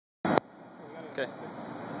Okay.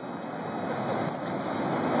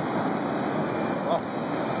 Oh.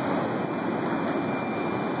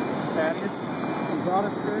 Thaddeus, you brought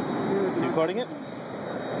us good. You recording it?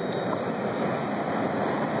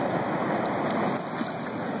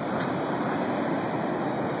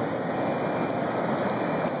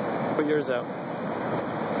 Put yours out.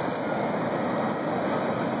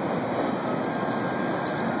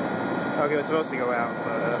 Okay, it's supposed to go out,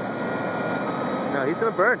 but no, he's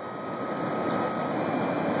gonna burn.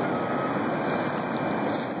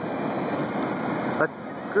 Let's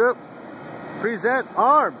group present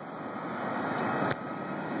arms.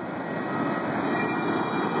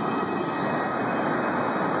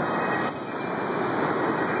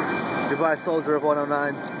 Goodbye, soldier of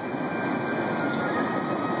 109.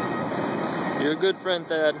 You're a good friend,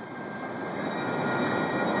 Thad.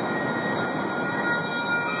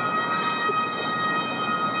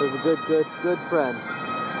 He's a good friend.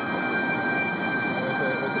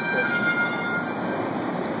 Where's the stick?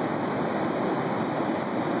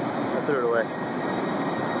 I threw it away.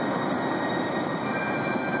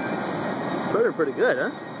 Burning pretty good, huh?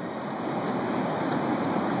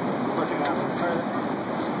 Pushing out some further.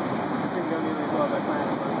 I think we don't need to go that plan.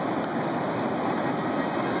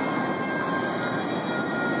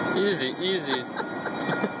 Easy, easy.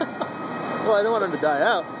 Well, I don't want him to die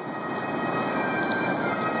out.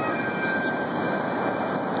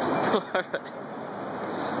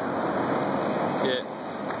 Yeah.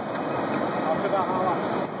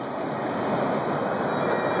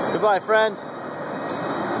 Goodbye, friend.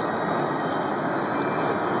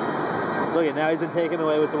 Look at now he's been taken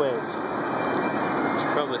away with the waves.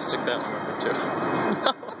 Should probably stick that one up there too.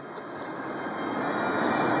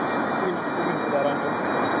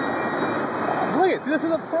 Look at this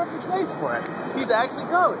is a perfect place for it. He's actually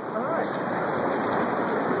going. All right.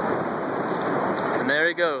 And there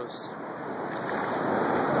he goes.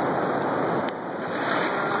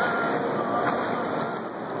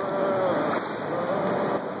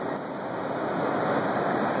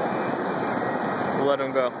 We'll let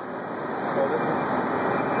him go.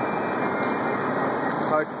 It's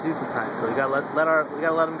hard to do sometimes, so we gotta let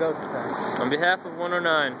him go sometimes. On behalf of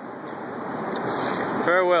 109,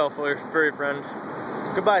 farewell, furry friend.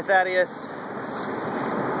 Goodbye, Thaddeus.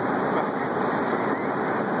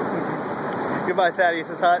 Goodbye,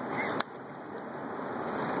 Thaddeus' hut.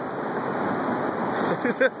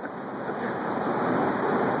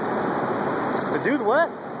 The dude what?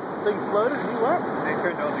 Thing floated? He what? They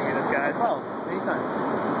turned over to get us, guys. Oh, anytime.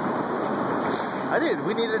 I did.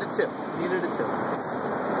 We needed it too.